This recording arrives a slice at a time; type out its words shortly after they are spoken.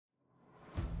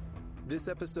This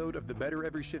episode of the Better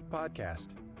Every Shift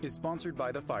podcast is sponsored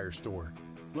by The Fire Store.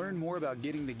 Learn more about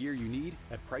getting the gear you need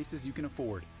at prices you can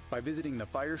afford by visiting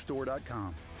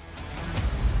thefirestore.com.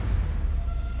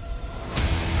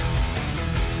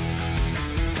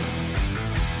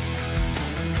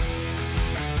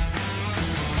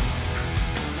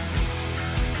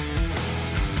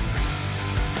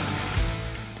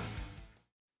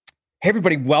 Hey,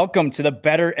 everybody. Welcome to the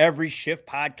Better Every Shift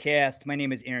podcast. My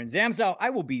name is Aaron Zamzow.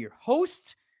 I will be your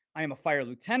host. I am a fire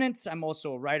lieutenant. I'm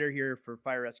also a writer here for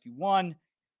Fire Rescue One.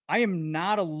 I am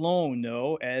not alone,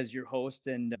 though, as your host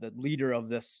and the leader of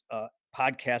this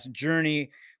podcast journey.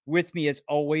 With me, as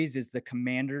always, is the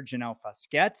Commander, Janelle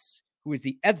Fasquets, who is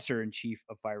the Editor-in-Chief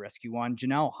of Fire Rescue One.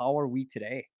 Janelle, how are we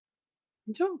today?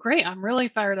 I'm doing great. I'm really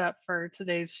fired up for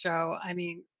today's show. I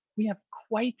mean, we have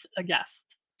quite a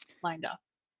guest lined up.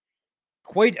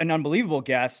 Quite an unbelievable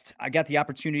guest. I got the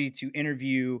opportunity to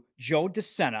interview Joe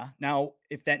Sena. Now,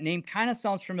 if that name kind of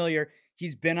sounds familiar,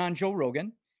 he's been on Joe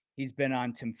Rogan. He's been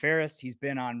on Tim Ferriss. He's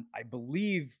been on, I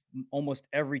believe, almost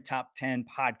every top 10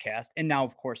 podcast. And now,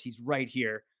 of course, he's right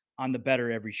here on the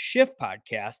Better Every Shift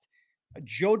podcast.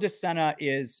 Joe Sena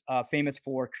is famous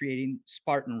for creating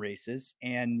Spartan races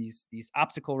and these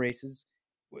obstacle races.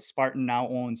 Spartan now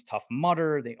owns Tough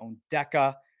Mudder. They own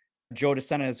DECA. Joe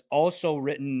Sena has also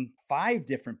written 4 or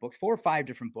 5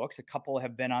 different books. A couple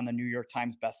have been on the New York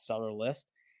Times bestseller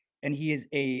list. And he is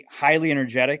a highly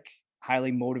energetic,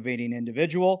 highly motivating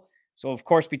individual. So, of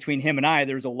course, between him and I,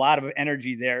 there's a lot of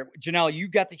energy there. Janelle, you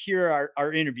got to hear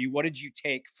our interview. What did you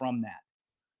take from that?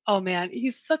 Oh, man,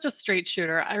 he's such a straight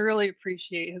shooter. I really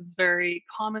appreciate his very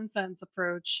common sense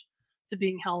approach to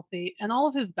being healthy and all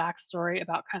of his backstory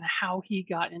about kind of how he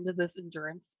got into this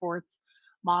endurance sports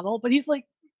model. But he's like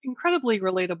incredibly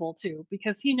relatable too,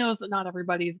 because he knows that not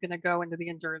everybody is going to go into the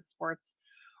endurance sports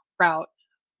route,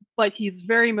 but he's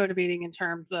very motivating in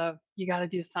terms of you got to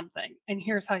do something and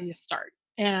here's how you start.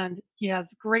 And he has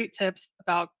great tips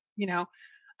about,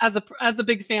 as a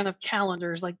big fan of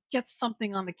calendars, like get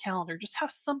something on the calendar, just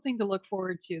have something to look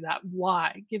forward to, that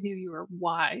why, give you your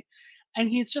why. And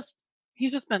he's just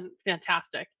been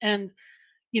fantastic. And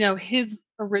his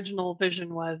original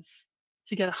vision was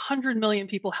to get 100 million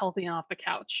people healthy and off the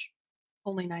couch.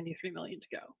 Only 93 million to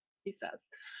go, he says.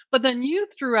 But then you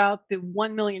threw out the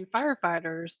 1 million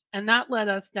firefighters, and that led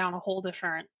us down a whole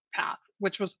different path,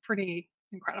 which was pretty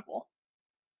incredible.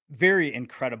 Very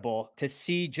incredible to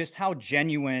see just how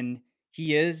genuine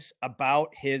he is about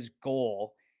his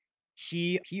goal.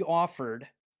 He offered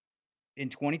in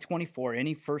 2024,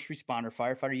 any first responder,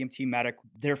 firefighter, EMT, medic,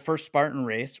 their first Spartan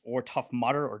race or Tough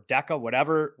Mudder or DECA,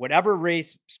 whatever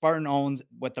race Spartan owns,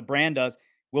 what the brand does,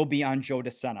 will be on Joe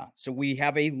Sena. So we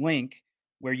have a link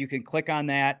where you can click on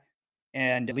that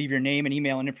and leave your name and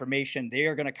email and information. They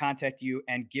are going to contact you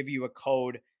and give you a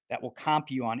code that will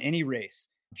comp you on any race.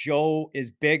 Joe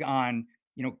is big on,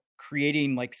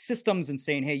 creating like systems and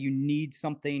saying, hey, you need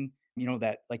something,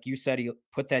 that, like you said, he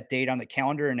put that date on the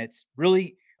calendar, and it's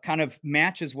really kind of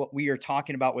matches what we are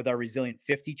talking about with our Resilient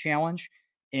 50 challenge.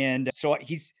 And so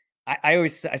I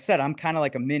said, I'm kind of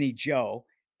like a mini Joe.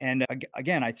 And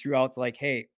again, I threw out like,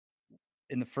 hey,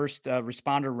 in the first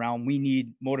responder round, we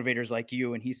need motivators like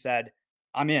you. And he said,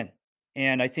 I'm in.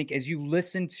 And I think as you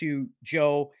listen to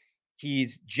Joe,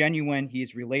 he's genuine,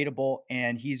 he's relatable,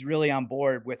 and he's really on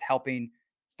board with helping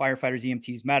firefighters,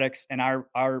 EMTs, medics, and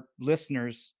our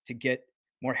listeners to get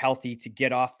more healthy, to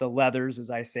get off the leathers,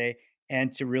 as I say,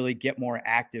 and to really get more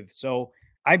active. So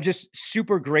I'm just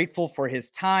super grateful for his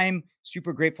time,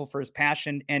 super grateful for his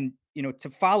passion. And, to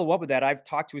follow up with that, I've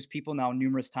talked to his people now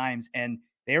numerous times, and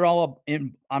they're all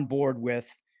on board with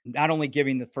not only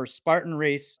giving the first Spartan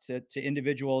race to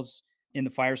individuals in the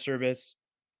fire service,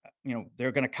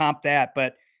 they're going to comp that,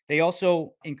 but they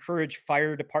also encourage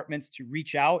fire departments to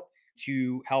reach out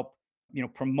to help,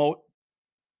 promote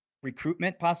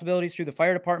recruitment possibilities through the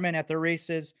fire department at their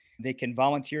races. They can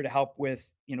volunteer to help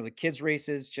with, the kids'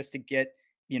 races just to get,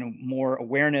 more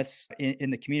awareness in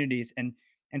the communities. And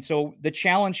so the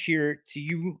challenge here to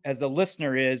you as the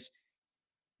listener is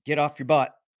get off your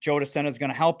butt. Joe Sena is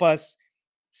going to help us.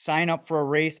 Sign up for a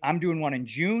race. I'm doing one in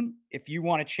June. If you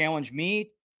want to challenge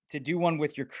me to do one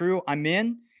with your crew, I'm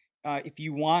in. If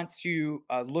you want to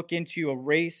look into a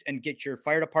race and get your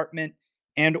fire department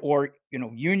and or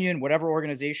union, whatever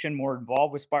organization more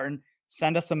involved with Spartan,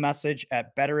 send us a message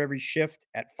at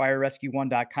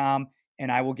bettereveryshift@firerescue1.com,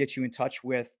 and I will get you in touch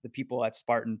with the people at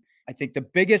Spartan. I think the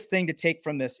biggest thing to take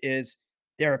from this is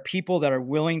there are people that are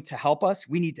willing to help us.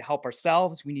 We need to help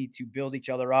ourselves. We need to build each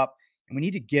other up, and we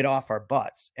need to get off our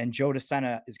butts. And Joe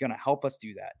Sena is going to help us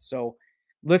do that. So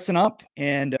listen up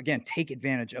and again, take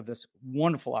advantage of this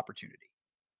wonderful opportunity.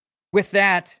 With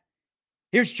that,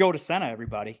 here's Joe Sena,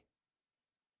 everybody.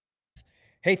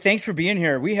 Hey, thanks for being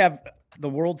here. We have the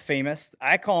world famous,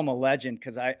 I call him a legend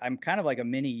because I'm kind of like a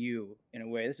mini you in a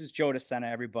way. This is Joe Sena,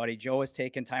 everybody. Joe has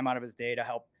taken time out of his day to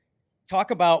help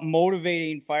talk about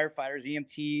motivating firefighters,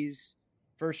 EMTs,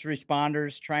 first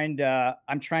responders,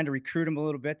 I'm trying to recruit them a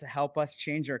little bit to help us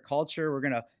change our culture. We're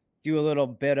going to do a little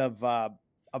bit of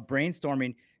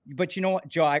brainstorming. But you know what,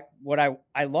 Joe,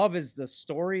 I love is the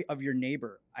story of your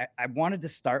neighbor. I wanted to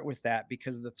start with that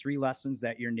because of the 3 lessons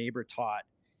that your neighbor taught.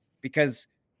 Because,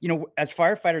 as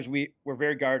firefighters, we're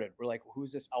very guarded. We're like,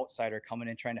 who's this outsider coming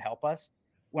in trying to help us?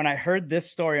 When I heard this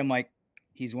story, I'm like,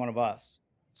 he's one of us.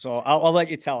 So I'll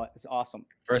let you tell it. It's awesome.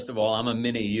 First of all, I'm a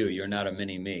mini you. You're not a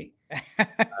mini me.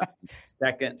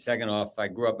 Second off, I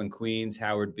grew up in Queens,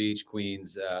 Howard Beach,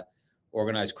 Queens,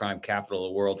 organized crime capital of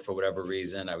the world for whatever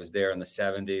reason. I was there in the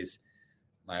 70s.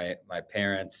 My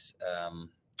parents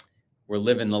were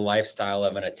living the lifestyle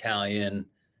of an Italian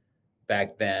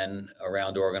back then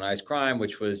around organized crime,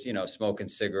 which was, smoking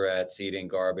cigarettes, eating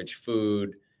garbage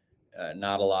food,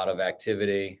 not a lot of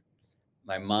activity.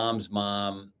 My mom's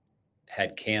mom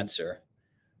had cancer.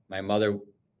 My mother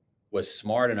was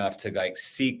smart enough to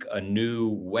seek a new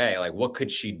way. Like, what could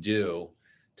she do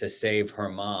to save her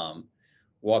mom?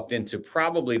 Walked into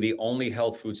probably the only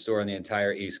health food store on the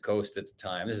entire East Coast at the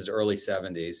time. This is early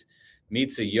 70s.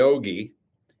 Meets a yogi.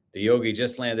 The yogi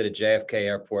just landed at JFK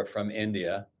Airport from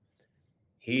India.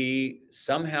 He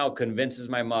somehow convinces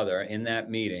my mother in that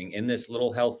meeting, in this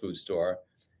little health food store,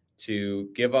 to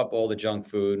give up all the junk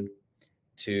food,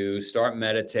 to start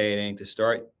meditating, to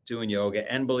start doing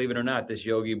yoga. And believe it or not, this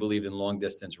yogi believed in long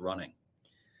distance running.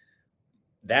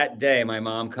 That day, my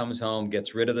mom comes home,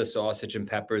 gets rid of the sausage and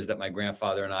peppers that my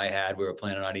grandfather and I had. We were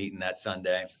planning on eating that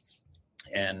Sunday.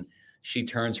 And she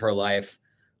turns her life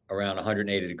around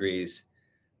 180 degrees.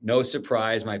 No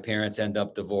surprise, my parents end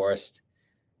up divorced.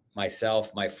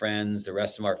 Myself, my friends, the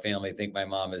rest of our family think my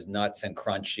mom is nuts and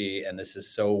crunchy, and this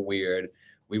is so weird.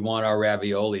 We want our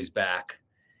raviolis back.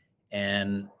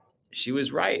 And she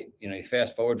was right. You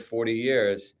fast forward 40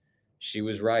 years, she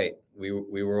was right. We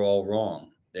were all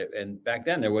wrong. And back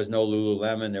then there was no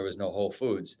Lululemon, there was no Whole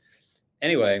Foods.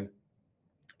 Anyway,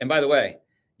 and by the way,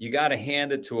 you got to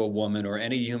hand it to a woman or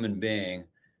any human being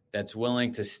that's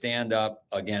willing to stand up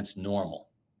against normal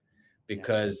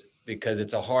because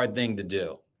it's a hard thing to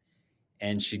do.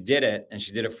 And she did it, and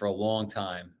she did it for a long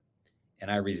time,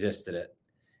 and I resisted it.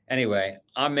 Anyway,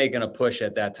 I'm making a push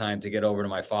at that time to get over to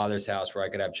my father's house where I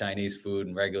could have Chinese food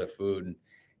and regular food and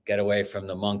get away from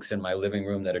the monks in my living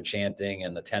room that are chanting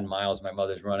and the 10 miles my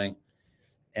mother's running.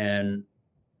 And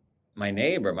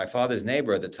my father's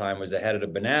neighbor at the time, was the head of the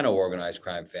Banana organized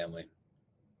crime family.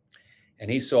 And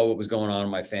he saw what was going on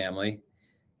in my family,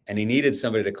 and he needed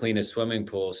somebody to clean his swimming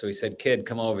pool. So he said, kid,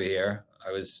 come over here.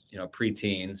 I was,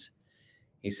 pre-teens.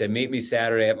 He said, meet me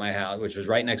Saturday at my house, which was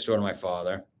right next door to my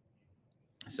father.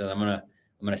 I said, I'm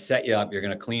gonna set you up. You're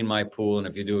gonna clean my pool, and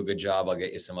if you do a good job, I'll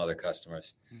get you some other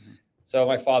customers. Mm-hmm. So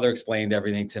my father explained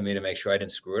everything to me to make sure I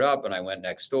didn't screw it up. And I went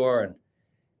next door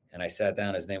and I sat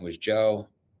down. His name was Joe,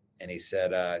 and he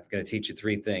said, "I'm gonna teach you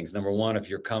 3 things. Number 1, if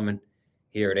you're coming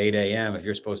here at 8 a.m., if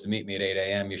you're supposed to meet me at 8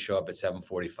 a.m., you show up at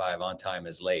 7:45. On time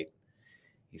is late."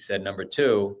 He said, "Number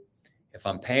 2, if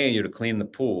I'm paying you to clean the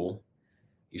pool,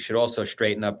 you should also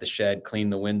straighten up the shed, clean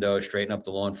the windows, straighten up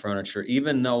the lawn furniture.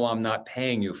 Even though I'm not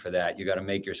paying you for that, you got to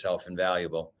make yourself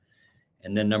invaluable.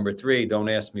 And then number 3, don't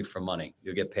ask me for money.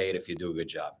 You'll get paid if you do a good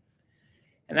job."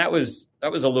 And that was a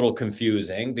little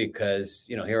confusing because,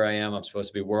 here I am, I'm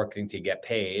supposed to be working to get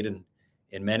paid. And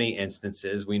in many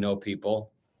instances, we know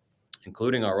people,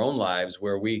 including our own lives,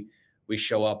 where we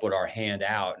show up with our hand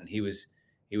out. And he was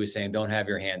saying, don't have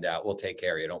your hand out. We'll take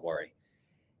care of you. Don't worry.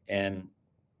 And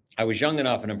I was young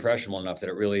enough and impressionable enough that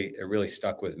it really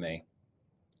stuck with me.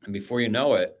 And before you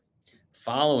know it,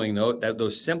 following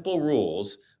those simple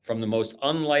rules from the most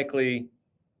unlikely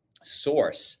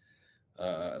source,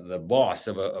 the boss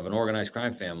of an organized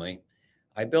crime family,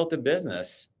 I built a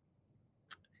business.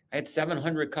 I had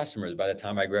 700 customers by the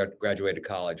time I graduated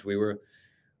college. We were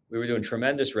doing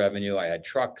tremendous revenue. I had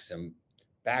trucks and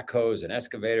backhoes and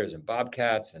excavators and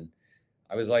bobcats, and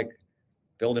I was like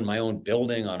building my own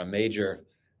building on a major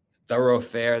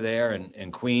thoroughfare there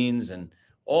in Queens, and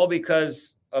all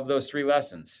because of those 3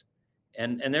 lessons.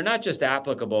 And they're not just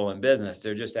applicable in business,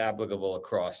 they're just applicable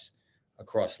across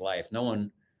life. No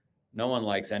one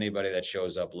likes anybody that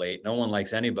shows up late. No one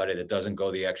likes anybody that doesn't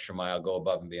go the extra mile, go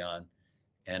above and beyond.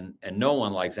 And no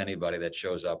one likes anybody that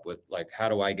shows up with like, how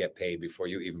do I get paid before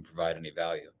you even provide any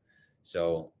value?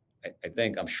 So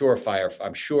I'm sure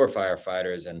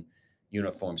firefighters and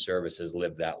uniform services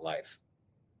live that life.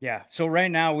 Yeah. So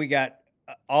right now we got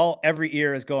every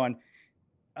ear is going,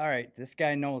 all right, this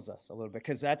guy knows us a little bit,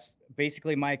 because that's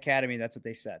basically my academy. That's what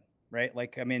they said, right?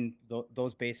 Like, I mean,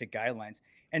 those basic guidelines,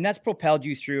 and that's propelled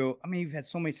you through. I mean, you've had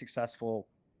so many successful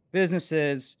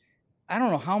businesses. I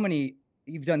don't know how many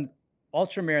you've done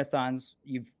ultra marathons.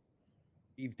 You've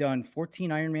done 14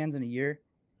 Ironmans in a year.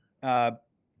 The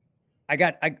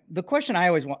question I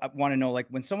always want to know, like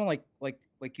when someone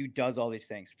like you does all these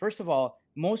things. First of all,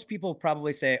 most people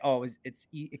probably say, "Oh,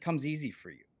 it comes easy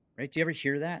for you." Right? Do you ever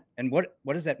hear that? And what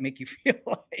does that make you feel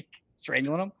like?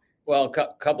 Strangling them? Well,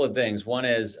 couple of things. One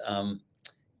is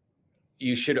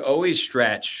you should always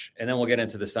stretch, and then we'll get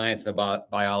into the science and the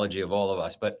biology of all of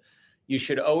us, but you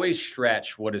should always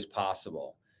stretch what is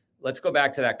possible. Let's go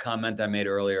back to that comment I made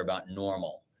earlier about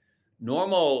normal.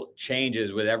 Normal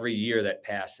changes with every year that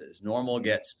passes. Normal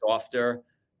gets softer.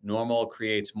 Normal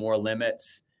creates more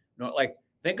limits. Like,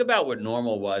 think about what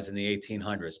normal was in the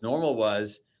 1800s. Normal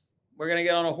was, we're going to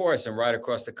get on a horse and ride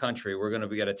across the country. We're going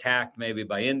to get attacked maybe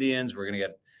by Indians. We're going to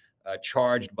get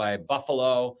charged by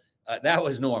buffalo. That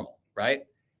was normal, right?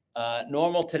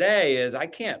 Normal today is, I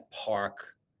can't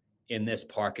park in this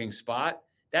parking spot.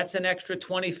 That's an extra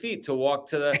 20 feet to walk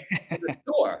to the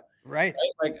store. Right.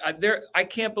 Like I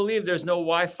can't believe there's no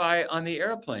Wi-Fi on the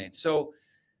airplane. So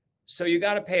you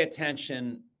got to pay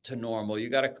attention to normal. You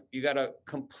got to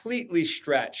completely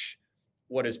stretch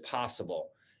what is possible.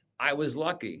 I was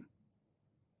lucky.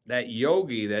 That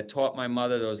yogi that taught my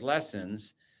mother those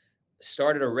lessons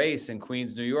started a race in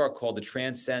Queens, New York called the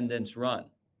Transcendence Run.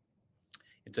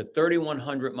 It's a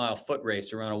 3,100 mile foot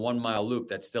race around a 1 mile loop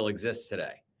that still exists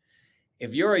today.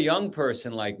 If you're a young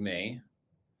person like me,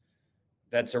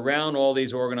 that's around all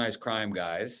these organized crime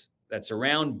guys, that's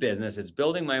around business, it's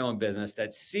building my own business,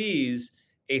 that sees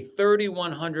a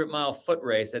 3,100 mile foot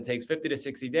race that takes 50 to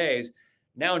 60 days,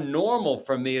 now normal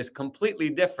for me is completely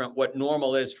different what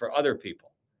normal is for other people.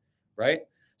 Right?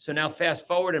 So now fast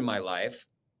forward in my life,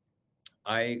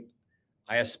 I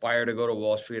aspire to go to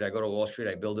Wall Street. I go to Wall Street.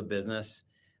 I build a business.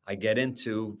 I get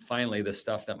into finally the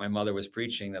stuff that my mother was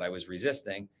preaching that I was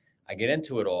resisting. I get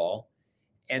into it all.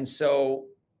 And so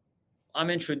I'm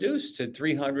introduced to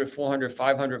 300, 400,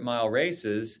 500 mile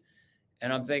races.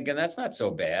 And I'm thinking that's not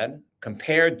so bad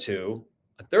compared to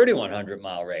a 3,100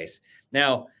 mile race.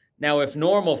 Now, if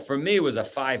normal for me was a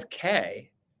 5K,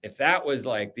 if that was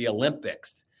like the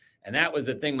Olympics, and that was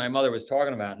the thing my mother was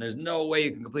talking about, and there's no way you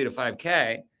can complete a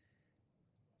 5K,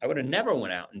 I would have never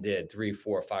went out and did 300,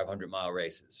 400, 500 mile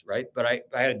races, right? But I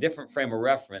had a different frame of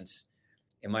reference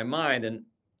in my mind. And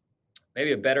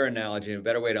maybe a better analogy, a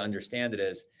better way to understand it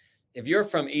is, if you're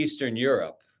from Eastern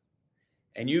Europe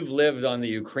and you've lived on the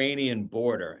Ukrainian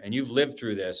border and you've lived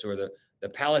through this, or the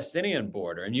Palestinian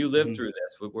border, and you lived through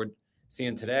this, what we're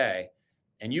seeing today,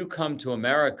 and you come to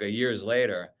America years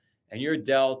later and you're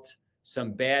dealt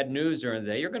some bad news during the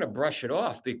day, you're going to brush it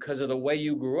off because of the way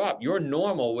you grew up. Your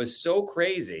normal was so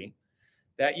crazy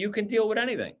that you can deal with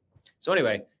anything. So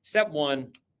anyway, step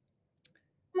one,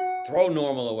 throw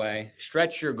normal away,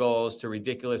 stretch your goals to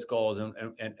ridiculous goals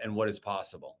and what is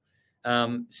possible.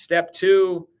 Step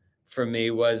two for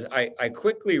me was I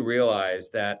quickly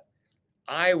realized that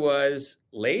I was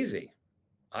lazy.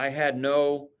 I had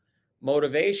no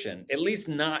motivation, at least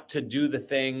not to do the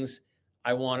things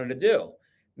I wanted to do.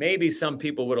 Maybe some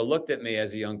people would have looked at me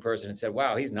as a young person and said,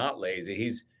 wow, he's not lazy.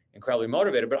 He's incredibly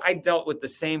motivated. But I dealt with the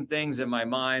same things in my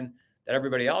mind that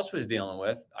everybody else was dealing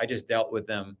with. I just dealt with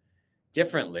them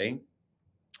differently.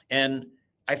 And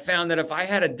I found that if I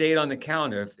had a date on the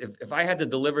calendar, if I had to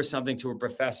deliver something to a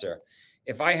professor,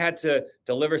 if I had to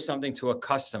deliver something to a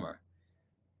customer,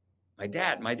 my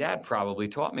dad probably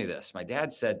taught me this. My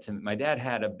dad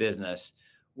had a business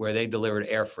where they delivered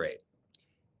air freight.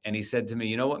 And he said to me,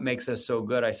 you know what makes us so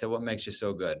good? I said, what makes you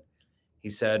so good? He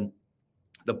said,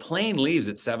 the plane leaves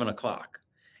at 7:00.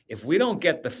 If we don't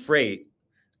get the freight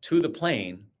to the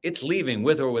plane, it's leaving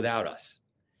with or without us.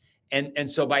 And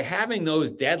so by having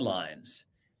those deadlines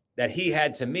that he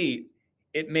had to meet,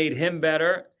 it made him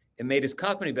better. It made his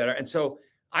company better. And so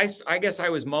I guess I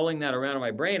was mulling that around in my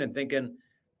brain and thinking,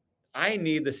 I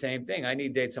need the same thing. I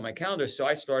need dates on my calendar. So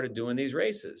I started doing these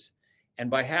races. And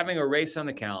by having a race on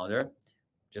the calendar,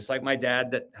 just like my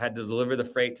dad that had to deliver the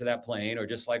freight to that plane, or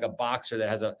just like a boxer that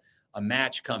has a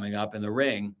match coming up in the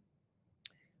ring,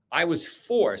 I was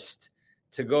forced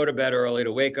to go to bed early,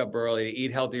 to wake up early, to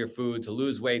eat healthier food, to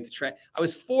lose weight, to train. I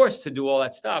was forced to do all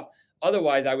that stuff.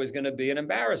 Otherwise, I was going to be an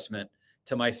embarrassment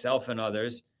to myself and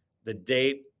others the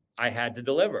date I had to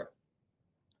deliver.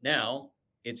 Now,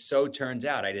 it so turns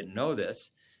out, I didn't know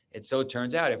this, it so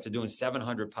turns out, after doing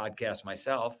 700 podcasts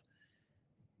myself,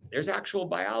 there's actual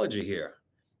biology here.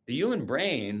 The human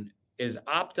brain is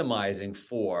optimizing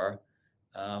for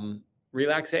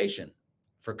relaxation,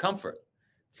 for comfort,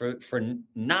 for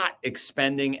not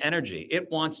expending energy.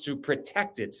 It wants to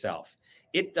protect itself.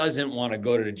 It doesn't want to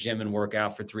go to the gym and work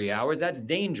out for 3 hours. That's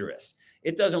dangerous.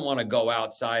 It doesn't want to go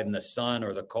outside in the sun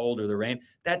or the cold or the rain.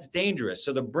 That's dangerous.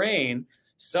 So the brain,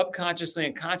 subconsciously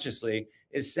and consciously,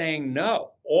 is saying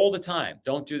no all the time.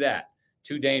 Don't do that.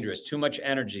 Too dangerous, too much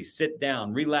energy. Sit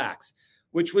down, relax,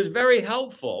 which was very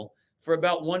helpful for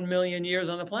about 1 million years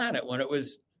on the planet when it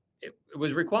was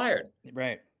required.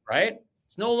 Right.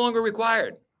 It's no longer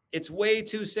required. It's way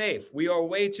too safe. We are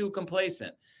way too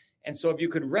complacent. And so if you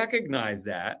could recognize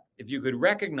that, if you had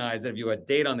a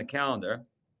date on the calendar,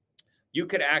 you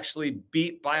could actually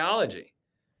beat biology.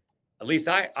 At least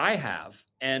I have,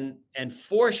 and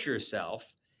force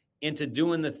yourself into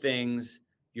doing the things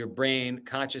your brain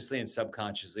consciously and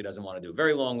subconsciously doesn't want to do.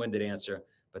 Very long-winded answer,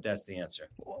 but that's the answer.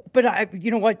 But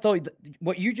you know what, though,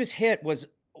 what you just hit was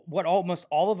what almost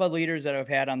all of the leaders that I've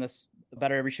had on this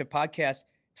Better Every Shift podcast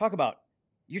talk about.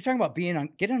 You're talking about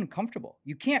getting uncomfortable.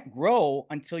 You can't grow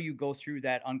until you go through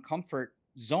that uncomfort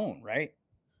zone, right?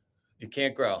 You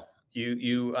can't grow.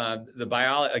 The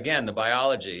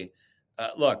biology.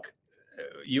 Look,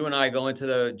 you and I go into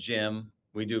the gym.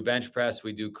 We do bench press.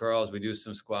 We do curls. We do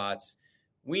some squats.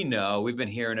 We know, we've been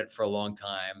hearing it for a long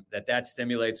time, that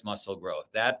stimulates muscle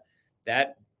growth. That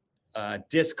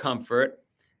discomfort,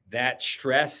 that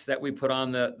stress that we put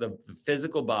on the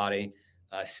physical body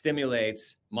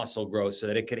stimulates muscle growth so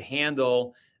that it could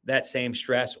handle that same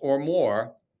stress or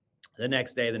more the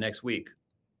next day, the next week.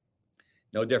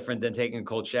 No different than taking a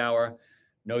cold shower.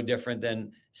 No different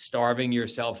than starving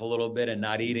yourself a little bit and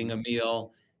not eating a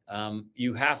meal.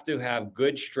 You have to have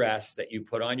good stress that you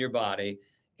put on your body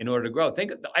in order to grow.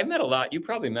 I met a lot. You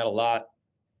probably met a lot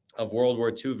of World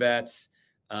War II vets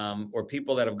or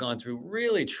people that have gone through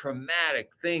really traumatic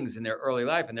things in their early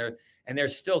life, and they're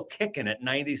still kicking at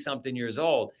 90-something years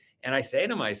old. And I say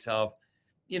to myself,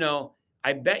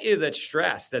 I bet you that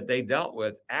stress that they dealt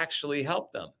with actually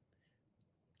helped them.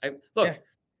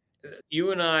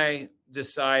 You and I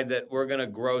decide that we're going to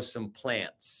grow some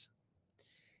plants.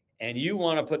 And you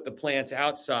want to put the plants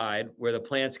outside where the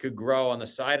plants could grow on the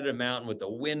side of the mountain with the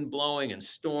wind blowing and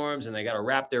storms, and they got to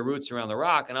wrap their roots around the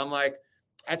rock. And I'm like,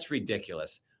 that's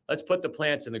ridiculous. Let's put the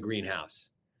plants in the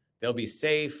greenhouse. They'll be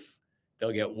safe.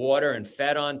 They'll get water and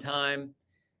fed on time.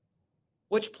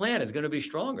 Which plant is going to be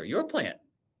stronger? Your plant.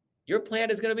 Your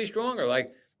plant is going to be stronger.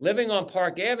 Like living on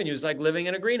Park Avenue is like living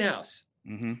in a greenhouse.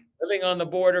 Mm-hmm. Living on the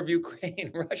border of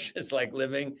Ukraine, Russia is like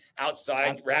living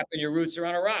outside, wrapping your roots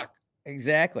around a rock.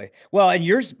 Exactly. Well, and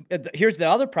here's the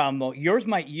other problem though. Yours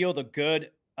might yield a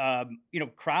good,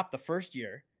 crop the first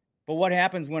year, but what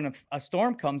happens when a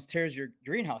storm comes, tears your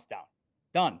greenhouse down?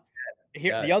 Done.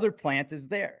 The other plant is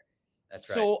there. That's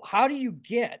right. So how do you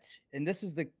get, and this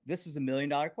is the $1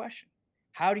 million question.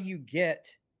 How do you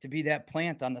get to be that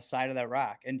plant on the side of that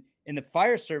rock? And in the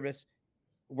fire service,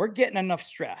 we're getting enough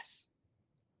stress,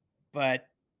 but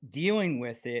dealing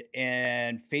with it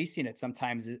and facing it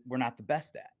sometimes we're not the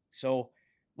best at. So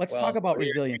let's talk about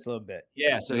resilience a little bit.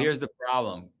 Yeah. So here's the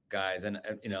problem, guys. And,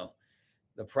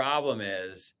 the problem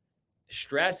is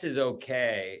stress is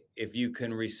okay if you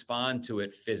can respond to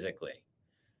it physically.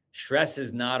 Stress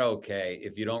is not okay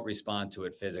if you don't respond to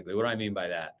it physically. What do I mean by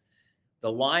that? The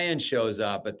lion shows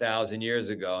up 1,000 years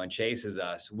ago and chases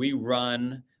us. We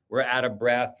run, we're out of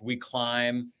breath, we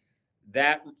climb.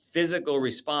 That physical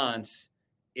response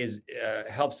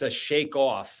helps us shake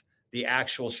off the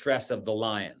actual stress of the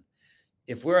lion.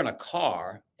 If we're in a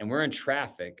car and we're in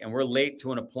traffic and we're late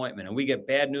to an appointment and we get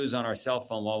bad news on our cell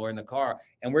phone while we're in the car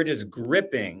and we're just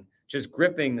gripping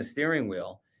the steering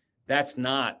wheel, that's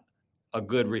not a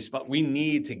good response. We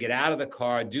need to get out of the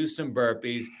car, do some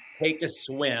burpees, take a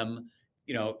swim,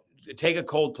 take a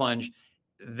cold plunge.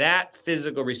 That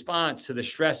physical response to the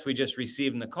stress we just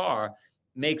received in the car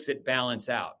makes it balance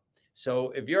out. So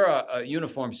if you're a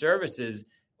uniformed services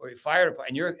or fire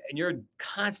department and you're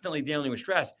constantly dealing with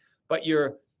stress, but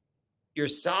you're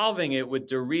solving it with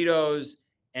Doritos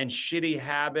and shitty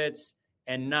habits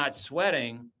and not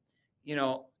sweating,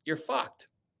 you're fucked.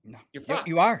 You're fucked.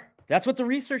 You are. That's what the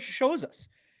research shows us.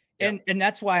 Yep. And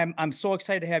that's why I'm so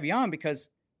excited to have you on, because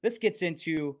this gets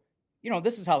into,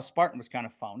 this is how Spartan was kind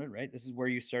of founded, right? This is where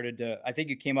you started to, I think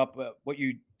you came up, what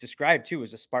you described too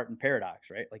as a Spartan paradox,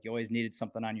 right? Like you always needed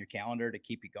something on your calendar to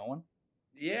keep you going.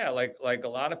 Yeah. Like a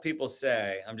lot of people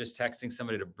say, I'm just texting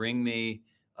somebody to bring me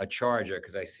a charger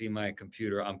because I see my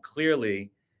computer. I'm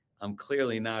clearly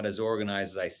not as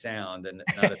organized as I sound, and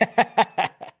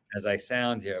as I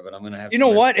sound here, but I'm going to have You know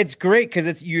what? It's great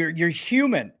because you're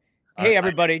human. Hey,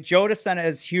 everybody, Joe Sena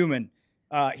is human.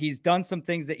 He's done some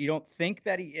things that you don't think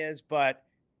that he is, but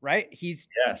right, he's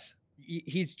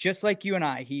just like you and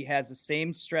I. He has the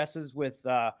same stresses with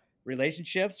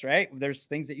relationships, right? There's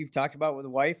things that you've talked about with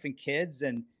wife and kids,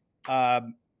 and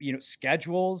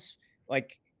schedules.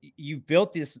 Like you've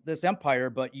built this empire,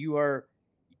 but you're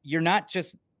not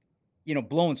just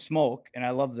blowing smoke. And I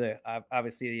love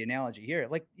obviously the analogy here.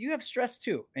 Like you have stress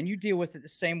too, and you deal with it the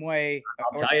same way, I'll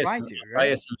or tell you try some, to. I'll Right? tell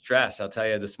you some stress. I'll tell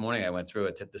you this morning I went through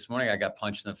it. This morning I got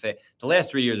punched in the face. The last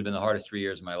 3 years have been the hardest 3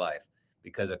 years of my life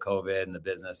because of COVID and the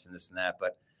business and this and that.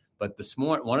 But this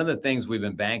morning, one of the things we've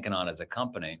been banking on as a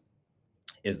company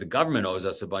is the government owes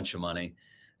us a bunch of money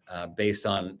based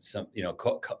on some,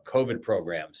 COVID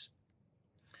programs.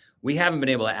 We haven't been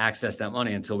able to access that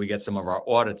money until we get some of our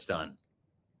audits done.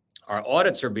 Our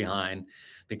audits are behind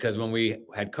because when we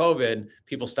had COVID,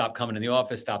 people stopped coming in the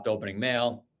office, stopped opening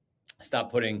mail,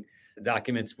 stopped putting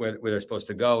documents where they're supposed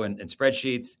to go in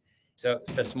spreadsheets. So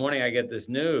this morning I get this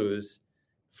news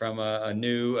from a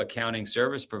new accounting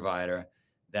service provider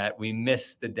that we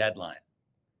missed the deadline,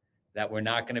 that we're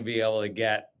not going to be able to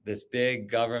get this big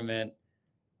government,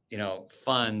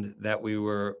 fund that we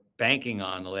were banking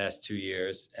on the last 2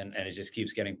 years. And it just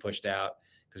keeps getting pushed out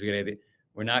because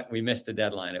we missed the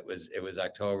deadline. It was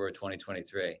October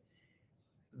 2023.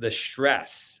 The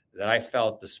stress that I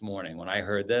felt this morning when I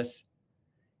heard this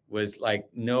was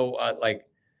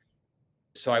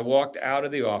so I walked out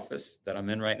of the office that I'm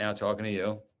in right now talking to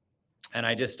you, and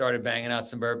I just started banging out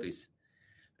some burpees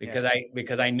because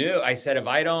I knew, I said, if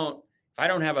I don't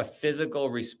have a physical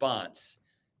response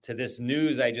to this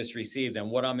news I just received and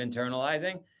what I'm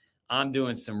internalizing, I'm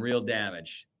doing some real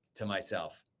damage to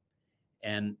myself.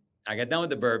 And I got done with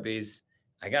the burpees.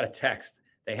 I got a text.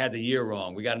 They had the year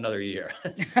wrong. We got another year.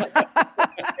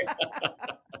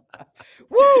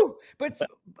 Woo! But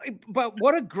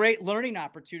what a great learning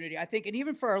opportunity, I think, and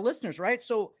even for our listeners, right?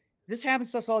 So this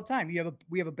happens to us all the time.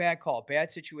 We have a bad call,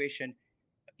 bad situation.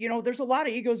 There's a lot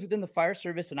of egos within the fire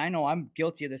service, and I know I'm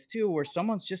guilty of this too, where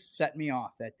someone's just set me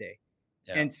off that day.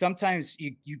 Yeah. And sometimes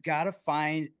you got to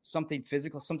find something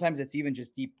physical. Sometimes it's even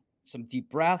just some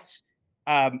deep breaths.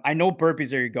 I know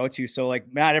burpees are your go-to. So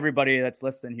like not everybody that's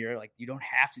listening here, like you don't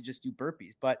have to just do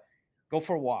burpees, but go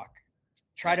for a walk.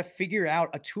 Try to figure out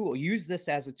a tool, use this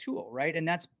as a tool, right? And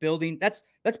that's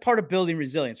part of building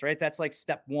resilience, right? That's like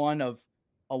step one of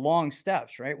a long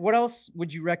steps, right? What else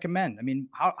would you recommend? I mean,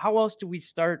 how else do we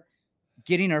start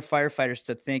getting our firefighters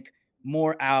to think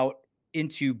more out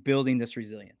into building this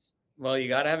resilience? Well, you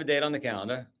got to have a date on the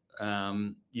calendar.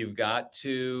 You've got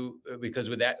to, because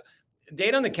with that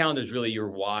date on the calendar is really your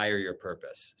why or your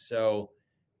purpose. So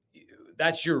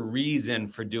that's your reason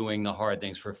for doing the hard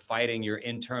things, for fighting your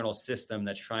internal system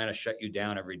that's trying to shut you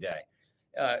down every day.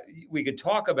 We could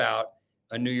talk about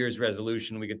a New Year's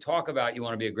resolution. We could talk about you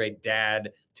want to be a great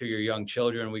dad to your young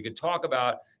children. We could talk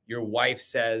about your wife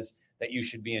says that you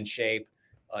should be in shape.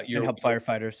 And help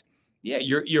firefighters. Yeah,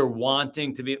 you're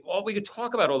wanting to be. Well, we could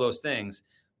talk about all those things,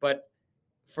 but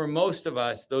for most of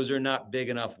us, those are not big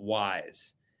enough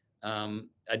whys.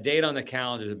 A date on the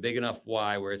calendar is a big enough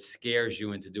why where it scares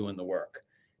you into doing the work.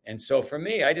 And so for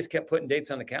me, I just kept putting dates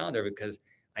on the calendar because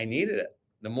I needed it.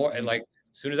 The more, and like,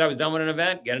 as soon as I was done with an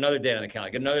event, get another date on the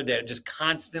calendar, get another date, just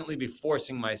constantly be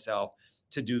forcing myself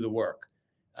to do the work.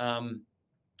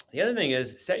 The other thing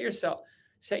is set yourself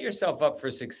up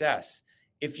for success.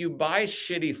 If you buy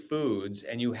shitty foods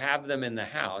and you have them in the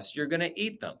house, you're going to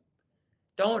eat them.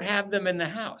 Don't have them in the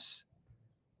house.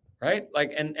 Right?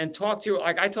 Like, and talk to,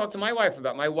 like I talked to my wife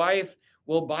about, my wife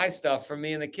will buy stuff for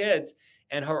me and the kids,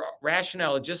 and her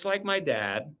rationale, just like my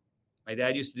dad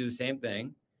used to do the same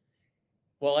thing.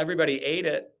 Well, everybody ate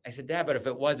it. I said, Dad, but if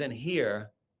it wasn't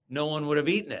here, no one would have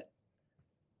eaten it.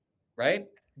 Right?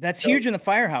 That's huge in the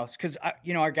firehouse. Cause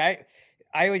our guy,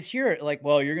 I always hear it like,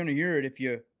 well, you're going to hear it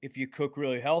if you cook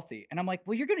really healthy. And I'm like,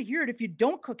 well, you're going to hear it if you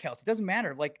don't cook healthy. It doesn't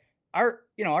matter. Like our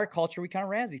culture, we kind of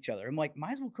razz each other. I'm like,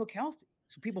 might as well cook healthy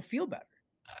so people feel better.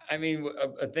 I mean,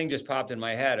 a thing just popped in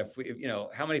my head. If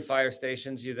how many fire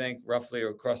stations do you think roughly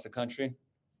across the country?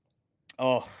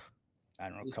 Oh, I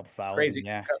don't know, a couple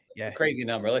thousand. Crazy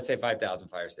number. Let's say 5,000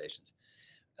 fire stations.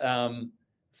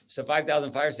 So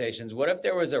 5,000 fire stations. What if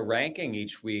there was a ranking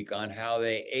each week on how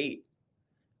they ate?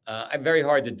 I'm very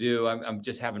hard to do. I'm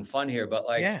just having fun here, but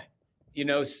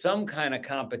some kind of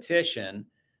competition,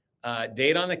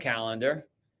 date on the calendar,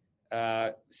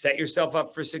 set yourself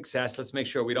up for success. Let's make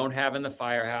sure we don't have in the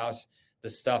firehouse the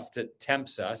stuff that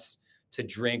tempts us to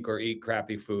drink or eat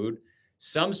crappy food,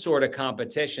 some sort of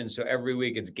competition. So every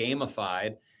week it's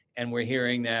gamified, and we're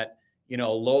hearing that,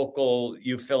 local,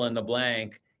 you fill in the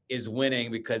blank, is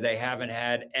winning because they haven't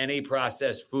had any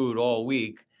processed food all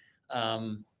week.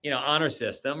 Honor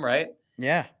system, right?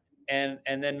 Yeah. And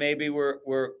then maybe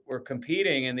we're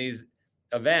competing in these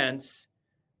events.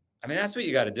 I mean, that's what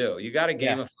you got to do. You got to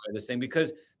gamify this thing,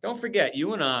 because don't forget,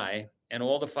 you and I and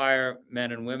all the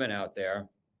firemen and women out there,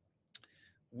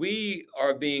 we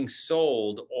are being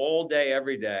sold all day,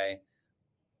 every day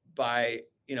by,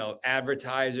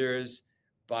 advertisers,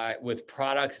 with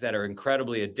products that are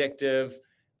incredibly addictive.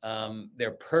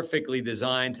 They're perfectly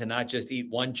designed to not just eat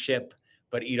one chip,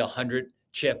 but eat 100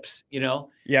 chips,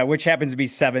 Yeah. Which happens to be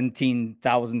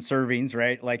 17,000 servings,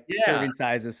 right? Like serving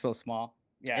size is so small.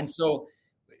 Yeah. And so,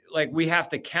 like, we have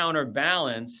to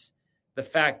counterbalance the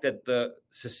fact that the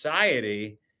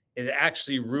society is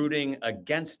actually rooting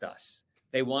against us.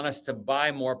 They want us to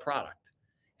buy more product.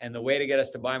 And the way to get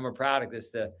us to buy more product is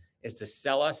to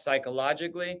sell us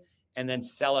psychologically, and then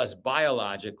sell us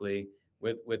biologically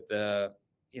with the,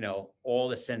 all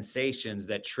the sensations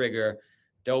that trigger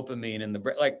dopamine in the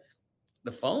brain. Like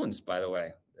the phones, by the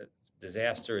way,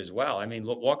 disaster as well. I mean,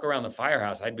 walk around the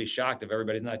firehouse. I'd be shocked if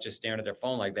everybody's not just staring at their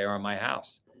phone like they are in my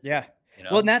house. Yeah.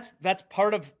 Well, and that's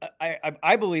part of,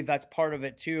 I believe that's part of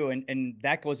it too. And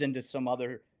that goes into some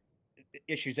other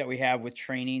issues that we have with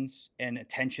trainings and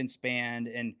attention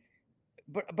span.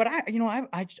 But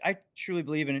I truly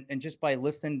believe in it. And just by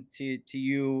listening to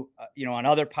you, on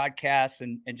other podcasts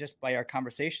and just by our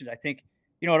conversations, I think,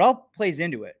 it all plays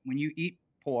into it. When you eat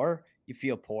poor, you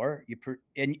feel poor,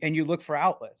 and you look for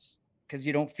outlets because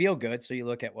you don't feel good. So you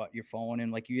look at your phone,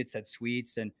 and like you had said,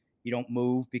 sweets, and you don't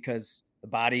move because the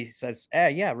body says,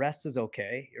 rest is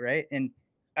okay. Right. And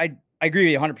I agree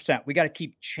with you 100%. We got to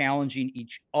keep challenging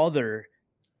each other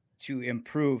to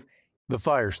improve. The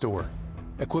Fire Store,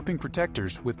 equipping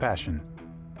protectors with passion.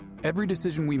 Every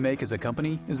decision we make as a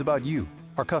company is about you,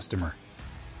 our customer.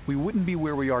 We wouldn't be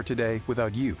where we are today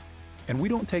without you, and we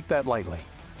don't take that lightly.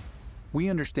 We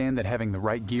understand that having the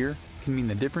right gear can mean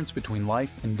the difference between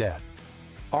life and death.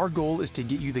 Our goal is to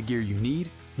get you the gear you need,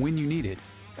 when you need it,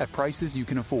 at prices you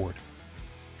can afford.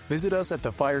 Visit us at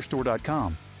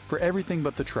thefirestore.com for everything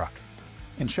but the truck,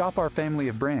 and shop our family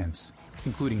of brands,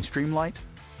 including Streamlight,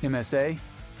 MSA,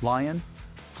 Lion,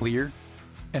 Fleer,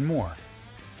 and more.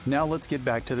 Now let's get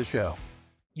back to the show.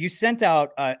 You sent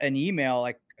out an email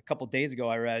like a couple of days ago,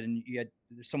 I read, and you had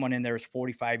someone in there who's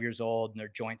 45 years old and their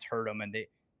joints hurt them, and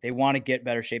they want to get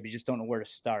better shape. You just don't know where to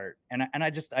start. And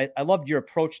I loved your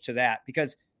approach to that,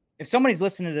 because if somebody's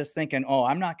listening to this thinking, oh,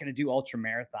 I'm not going to do ultra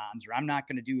marathons, or I'm not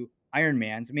going to do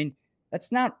Ironmans. I mean,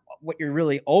 that's not what you're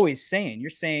really always saying. You're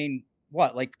saying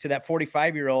what, like to that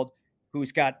 45-year-old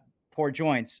who's got poor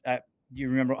joints. Do you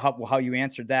remember how you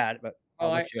answered that? But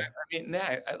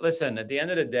listen, at the end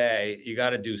of the day, you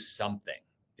got to do something.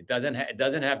 It doesn't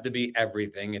have to be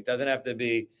everything. It doesn't have to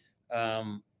be,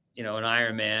 an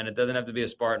Ironman. It doesn't have to be a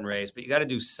Spartan race, but you got to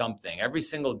do something. Every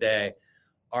single day,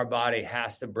 our body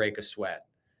has to break a sweat.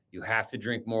 You have to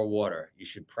drink more water. You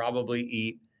should probably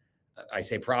eat. I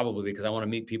say probably because I want to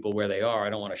meet people where they are. I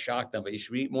don't want to shock them, but you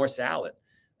should eat more salad.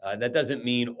 That doesn't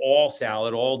mean all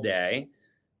salad all day,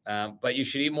 but you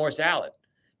should eat more salad.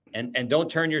 And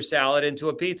don't turn your salad into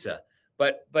a pizza,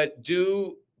 but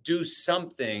do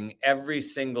something every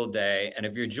single day. And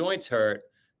if your joints hurt,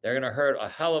 they're going to hurt a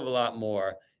hell of a lot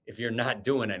more if you're not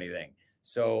doing anything.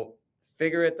 So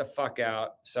figure it the fuck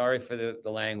out. Sorry for the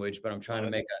language, but I'm trying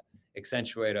to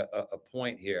accentuate a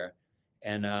point here.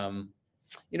 And,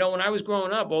 when I was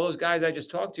growing up, all those guys I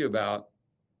just talked to you about,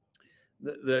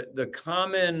 the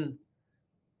common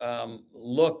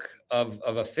look of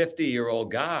a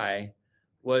 50-year-old guy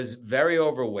was very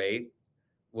overweight,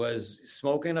 was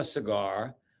smoking a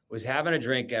cigar, was having a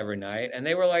drink every night. And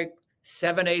they were like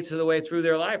 7/8 of the way through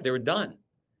their life. They were done.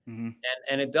 Mm-hmm.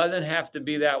 And it doesn't have to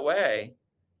be that way.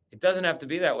 It doesn't have to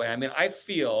be that way. I mean, I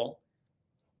feel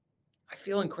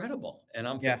incredible, and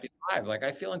I'm 55. Like,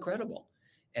 I feel incredible.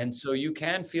 And so you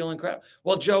can feel incredible.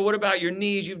 Well, Joe, what about your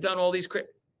knees? You've done all these.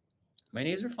 My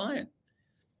knees are fine.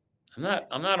 I'm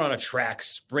not on a track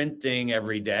sprinting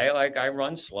every day. Like, I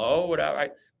run slow, whatever.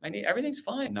 Everything's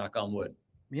fine. Knock on wood.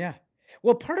 Yeah.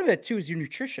 Well, part of it too is your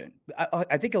nutrition.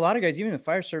 I think a lot of guys, even in the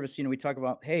fire service, we talk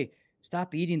about, hey,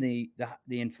 stop eating the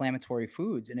inflammatory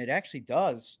foods, and it actually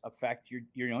does affect your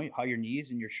how your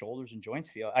knees and your shoulders and joints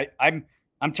feel.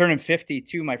 I'm turning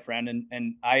 52, my friend,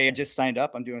 and I just signed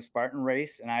up. I'm doing a Spartan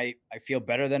race, and I feel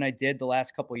better than I did the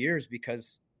last couple of years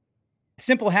because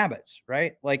simple habits,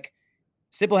 right? Like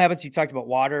simple habits. You talked about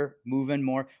water, moving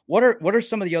more. What are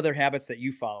some of the other habits that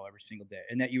you follow every single day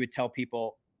and that you would tell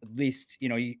people? At least,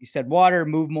 you said water,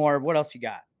 move more. What else you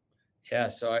got? Yeah.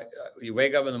 So you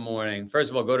wake up in the morning. First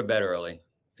of all, go to bed early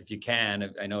if you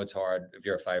can. I know it's hard if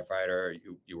you're a firefighter or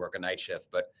you work a night shift,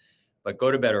 but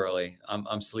go to bed early.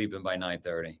 I'm sleeping by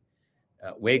 9:30.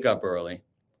 Wake up early.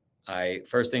 I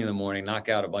first thing in the morning, knock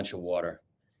out a bunch of water.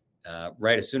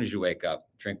 Right as soon as you wake up,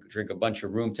 drink a bunch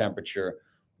of room temperature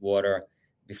water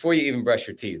before you even brush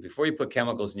your teeth. Before you put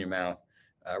chemicals in your mouth,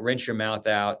 rinse your mouth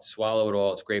out, swallow it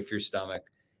all. It's great for your stomach.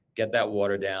 Get that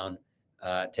water down.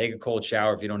 Take a cold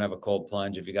shower if you don't have a cold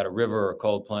plunge. If you got a river or a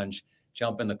cold plunge,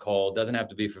 jump in the cold. Doesn't have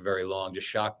to be for very long. Just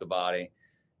shock the body,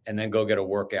 and then go get a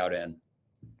workout in.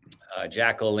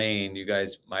 Jack LaLanne, you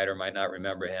guys might or might not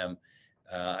remember him.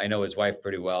 I know his wife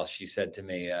pretty well. She said to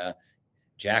me,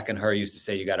 Jack and her used to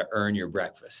say, you got to earn your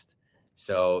breakfast.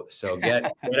 So get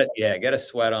a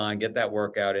sweat on, get that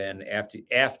workout in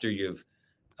after you've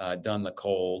done the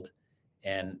cold,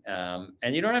 and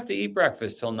you don't have to eat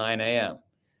breakfast till 9 a.m.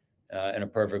 In a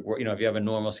perfect world. If you have a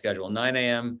normal schedule, 9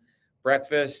 a.m.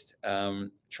 breakfast.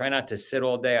 Try not to sit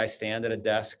all day. I stand at a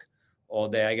desk all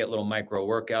day. I get little micro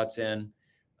workouts in.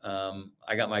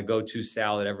 I got my go-to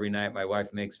salad every night. My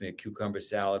wife makes me a cucumber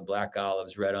salad, black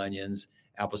olives, red onions,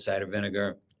 apple cider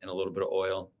vinegar, and a little bit of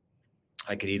oil.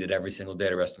 I could eat it every single day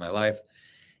the rest of my life.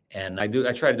 And I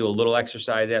try to do a little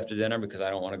exercise after dinner because I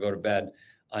don't want to go to bed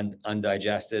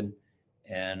undigested.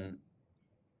 And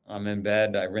I'm in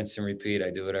bed. I rinse and repeat.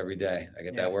 I do it every day. I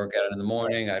get that workout in the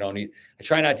morning. I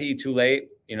try not to eat too late.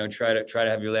 Try to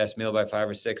have your last meal by 5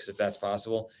 or 6 if that's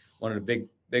possible. One of the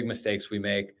big mistakes we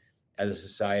make as a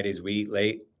society is we eat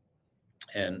late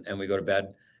and we go to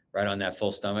bed right on that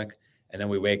full stomach. And then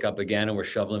we wake up again and we're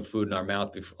shoveling food in our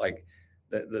mouth before, like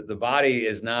the body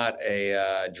is not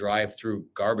a drive-through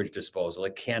garbage disposal.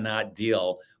 It cannot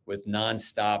deal with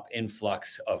nonstop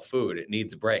influx of food. It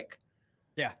needs a break.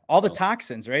 Yeah. All the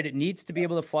toxins, right? It needs to be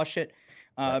able to flush it.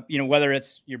 Whether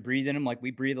it's you're breathing them, like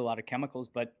we breathe a lot of chemicals,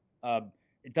 but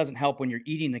it doesn't help when you're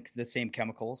eating the same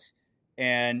chemicals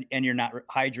and you're not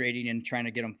hydrating and trying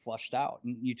to get them flushed out.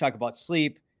 And you talk about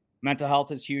sleep, mental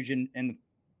health is huge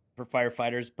for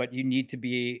firefighters, but you need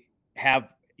to have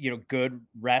good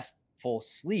restful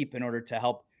sleep in order to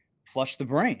help flush the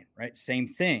brain, right? Same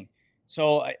thing.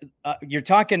 So you're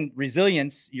talking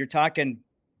resilience, you're talking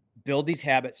build these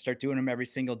habits, start doing them every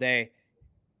single day.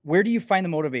 Where do you find the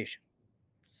motivation?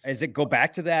 Is it go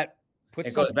back to that? Put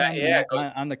something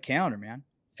on the calendar, man.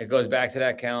 It goes back to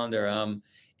that calendar.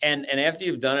 And after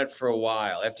you've done it for a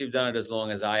while, after you've done it as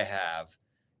long as I have,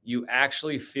 you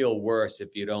actually feel worse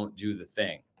if you don't do the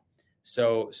thing.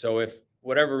 So if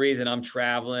whatever reason I'm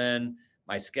traveling,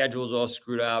 my schedule's all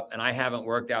screwed up, and I haven't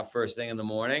worked out first thing in the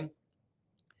morning,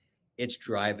 it's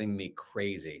driving me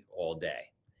crazy all day.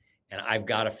 And I've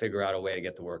got to figure out a way to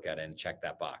get the workout in and check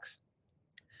that box.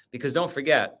 Because don't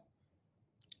forget,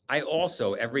 I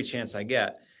also, every chance I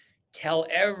get, tell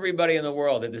everybody in the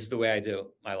world that this is the way I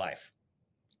do my life.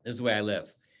 This is the way I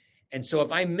live. And so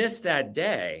if I miss that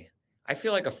day, I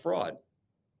feel like a fraud.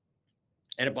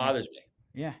 And it bothers me.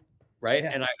 Yeah. Right.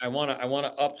 Yeah. And I want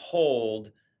to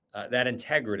uphold that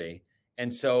integrity.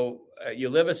 And so you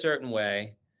live a certain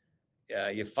way.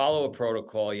 You follow a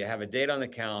protocol, you have a date on the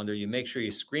calendar, you make sure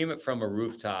you scream it from a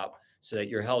rooftop so that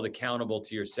you're held accountable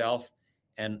to yourself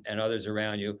and others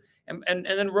around you. And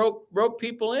then rope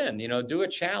people in, do a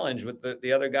challenge with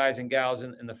the other guys and gals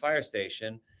in the fire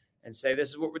station and say, this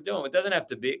is what we're doing. It doesn't have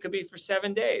to be, it could be for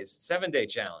 7 days, 7-day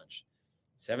challenge.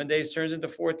 7 days turns into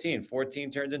 14,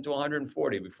 14 turns into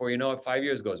 140. Before you know it, 5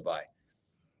 years goes by.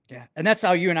 Yeah. And that's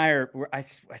how you and I are. I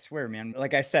swear, man,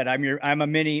 like I said, I'm a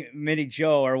mini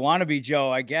Joe or wannabe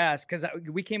Joe, I guess. Cause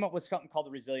we came up with something called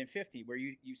the Resilient 50, where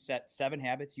you set 7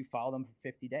 habits, you follow them for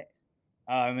 50 days.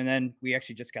 And then we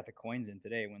actually just got the coins in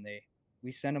today when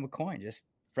we send them a coin, just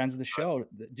friends of the show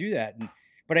that do that.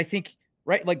 But I think,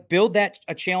 right, like build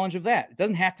a challenge of that. It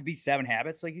doesn't have to be 7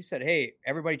 habits. Like you said, hey,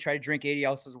 everybody try to drink 80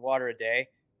 ounces of water a day.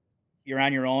 You're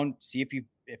on your own. See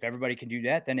if everybody can do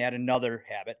that, then add another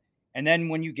habit. And then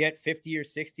when you get 50 or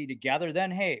 60 together,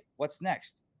 then, hey, what's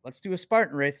next? Let's do a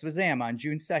Spartan race with Zam on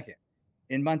June 2nd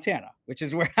in Montana, which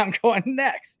is where I'm going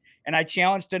next. And I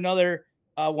challenged another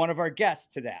one of our guests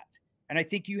to that. And I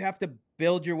think you have to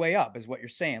build your way up is what you're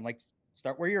saying. Like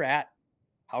start where you're at.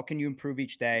 How can you improve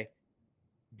each day?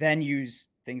 Then use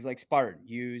things like Spartan,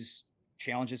 use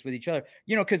challenges with each other,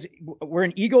 because we're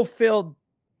an ego-filled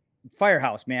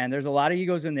firehouse, man. There's a lot of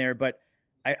egos in there, but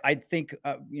I think,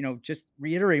 just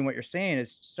reiterating what you're saying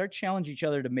is start challenging each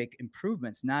other to make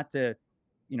improvements, not to,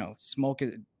 smoke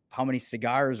how many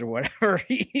cigars or whatever,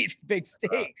 eat big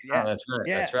steaks. Yeah, that's right.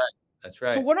 Yeah. That's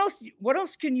right. So what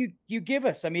else can you give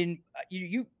us? I mean,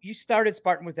 you started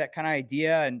Spartan with that kind of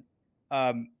idea, and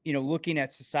looking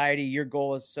at society, your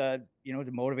goal is, to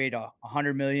motivate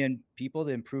 100 million people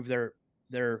to improve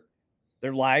their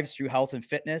lives through health and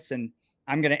fitness. And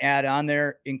I'm going to add on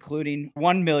there, including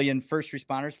 1 million first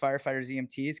responders, firefighters,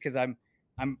 EMTs, because I'm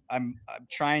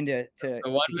trying to The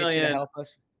 1 get you to million, help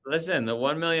us. listen, the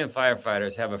 1 million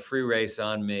firefighters have a free race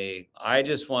on me. I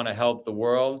just want to help the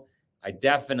world. I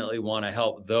definitely want to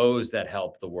help those that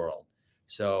help the world.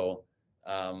 So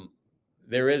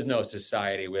there is no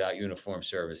society without uniform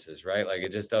services, right? Like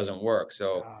it just doesn't work.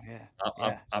 So Oh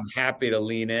yeah, I'm happy to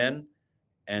lean in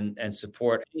and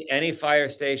support any fire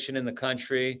station in the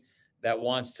country that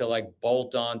wants to like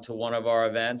bolt on to one of our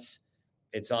events.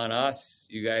 It's on us.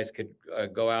 You guys could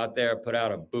go out there, put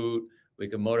out a boot. We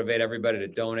can motivate everybody to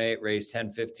donate, raise 10,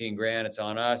 15 grand. It's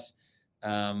on us.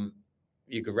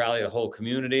 You could rally the whole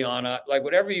community on it, like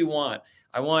whatever you want.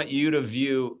 I want you to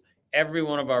view every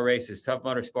one of our races, Tough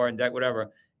Mudder, Spartan, Deck,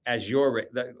 whatever, as your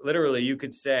literally. You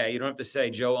could say, you don't have to say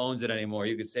Joe owns it anymore.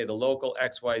 You could say the local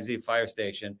XYZ fire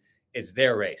station, it's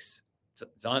their race.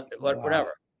 It's on whatever. Wow.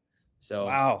 So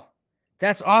wow,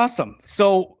 that's awesome.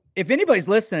 So if anybody's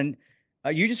listening,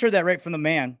 you just heard that right from the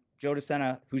man, Joe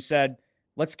Sena, who said,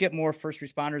 let's get more first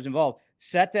responders involved.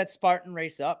 Set that Spartan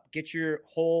race up, get your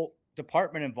whole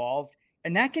department involved,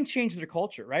 and that can change their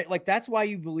culture, right? Like that's why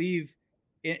you believe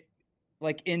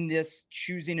in this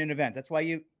choosing an event.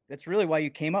 That's really why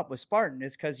you came up with Spartan,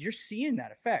 is because you're seeing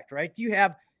that effect, right? Do you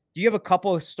have a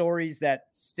couple of stories that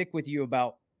stick with you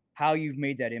about how you've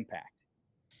made that impact?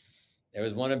 There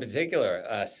was one in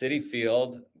particular, City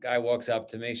Field. Guy walks up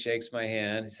to me, shakes my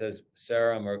hand. He says,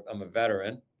 "Sir, I'm a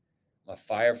veteran. I'm a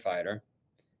firefighter.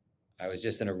 I was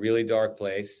just in a really dark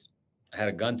place. I had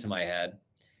a gun to my head."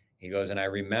 He goes, "And I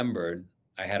remembered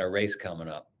I had a race coming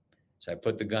up. So I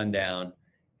put the gun down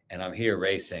and I'm here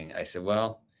racing." I said,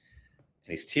 "Well,"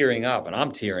 and he's tearing up and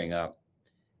I'm tearing up.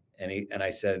 And I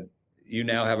said, "You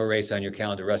now have a race on your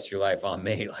calendar, the rest of your life on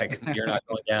me. Like you're not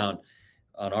going down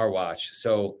on our watch."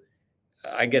 So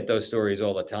I get those stories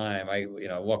all the time. I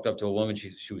walked up to a woman.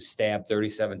 She was stabbed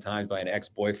 37 times by an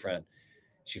ex-boyfriend.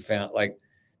 She found, like,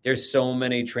 there's so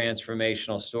many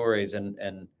transformational stories,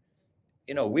 and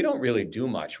we don't really do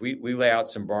much. We lay out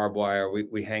some barbed wire.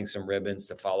 We hang some ribbons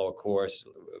to follow a course,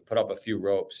 put up a few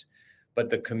ropes, but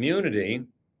the community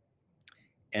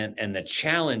and the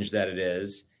challenge that it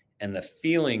is and the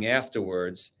feeling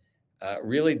afterwards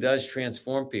really does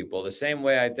transform people. The same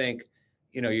way I think,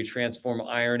 you transform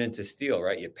iron into steel,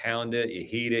 right? You pound it, you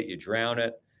heat it, you drown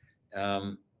it.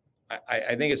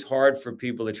 I think it's hard for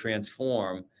people to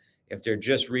transform if they're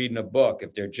just reading a book,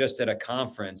 if they're just at a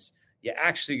conference. You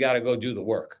actually got to go do the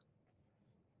work.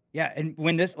 Yeah. And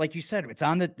when this, like you said, it's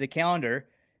on the calendar,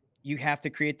 you have to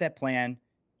create that plan,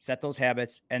 set those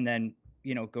habits, and then,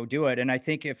 go do it. And I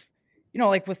think if,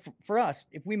 like for us,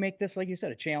 if we make this, like you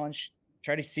said, a challenge,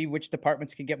 try to see which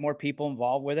departments can get more people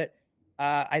involved with it.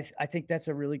 I think that's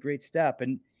a really great step.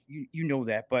 And you know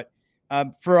that, but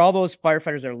for all those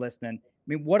firefighters that are listening, I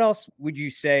mean, what else would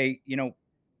you say,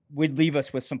 would leave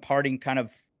us with some parting kind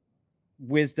of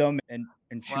wisdom and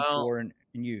shoot for and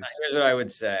use? Here's what I would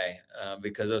say,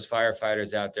 because those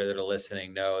firefighters out there that are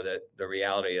listening know that the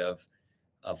reality of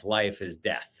life is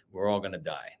death. We're all going to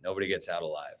die. Nobody gets out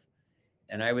alive.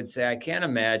 And I would say, I can't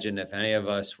imagine if any of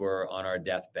us were on our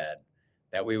deathbed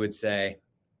that we would say,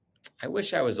 I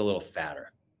wish I was a little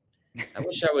fatter. I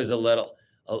wish I was a little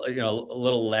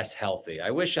less healthy.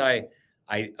 I wish I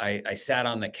sat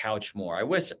on the couch more. I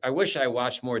wish I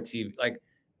watched more TV. Like,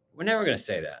 we're never going to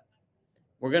say that.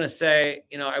 We're going to say,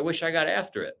 I wish I got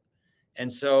after it.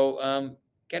 And so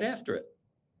get after it.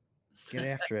 Get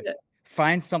after it.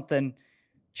 Find something,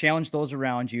 challenge those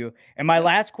around you. And my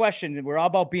last question, we're all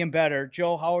about being better.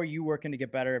 Joe, how are you working to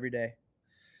get better every day?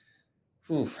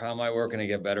 How am I working to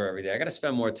get better every day? I got to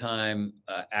spend more time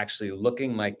actually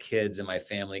looking my kids and my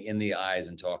family in the eyes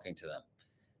and talking to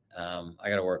them. I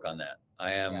got to work on that.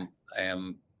 I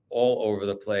am all over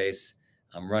the place.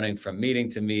 I'm running from meeting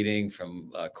to meeting,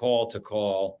 from call to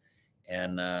call.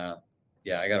 And I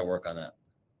got to work on that.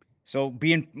 So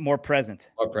being more present.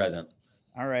 More present.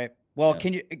 All right. Well,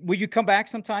 would you come back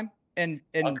sometime? And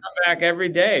I'll come back every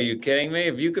day. Are you kidding me?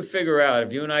 If you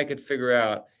and I could figure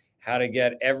out how to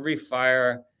get every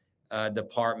fire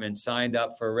department signed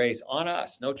up for a race on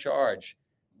us, no charge,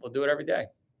 we'll do it every day.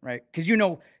 Right. Because,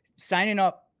 signing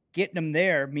up, getting them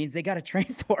there means they got to train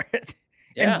for it.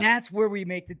 Yeah. And that's where we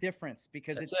make the difference,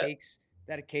 because it takes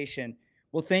dedication.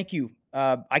 Well, thank you.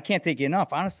 I can't thank you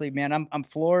enough. Honestly, man, I'm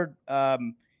floored.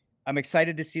 I'm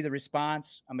excited to see the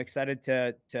response. I'm excited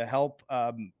to help,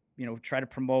 try to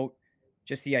promote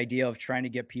just the idea of trying to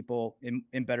get people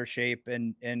in better shape.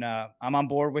 And I'm on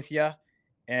board with you.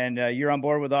 and you're on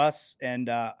board with us. And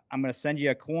I'm going to send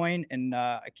you a coin, and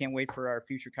I can't wait for our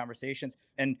future conversations.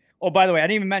 And oh, by the way, I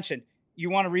didn't even mention, you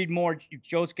want to read more.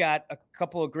 Joe's got a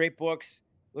couple of great books.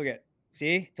 Look at,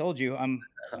 see, told you.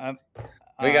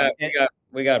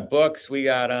 We got books. We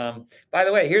got, by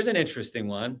the way, here's an interesting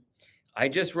one. I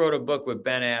just wrote a book with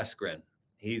Ben Askren.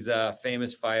 He's a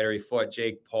famous fighter. He fought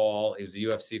Jake Paul. He was a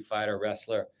UFC fighter,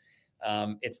 wrestler.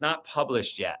 It's not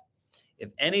published yet.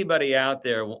 If anybody out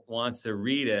there wants to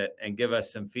read it and give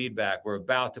us some feedback, we're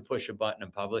about to push a button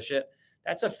and publish it.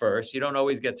 That's a first. You don't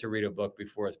always get to read a book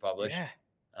before it's published. Yeah,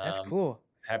 that's cool.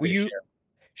 Happy to share.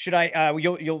 Should I?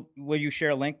 Will you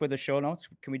share a link with the show notes?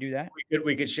 Can we do that?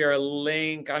 We could share a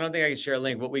link. I don't think I can share a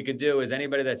link. What we could do is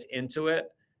anybody that's into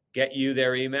it, get you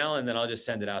their email, and then I'll just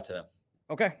send it out to them.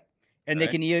 Okay. And they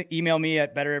can email me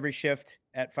at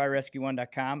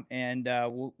bettereveryshift@firerescue1.com, and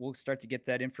we'll start to get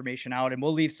that information out, and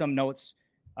we'll leave some notes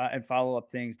and follow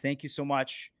up things. Thank you so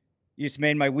much. You just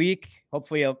made my week.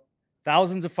 Hopefully,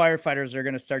 thousands of firefighters are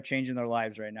going to start changing their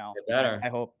lives right now. Get better. I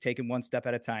hope, taking one step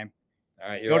at a time. All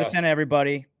right. Go to Sena,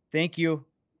 everybody. Thank you.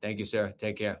 Thank you, sir.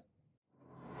 Take care.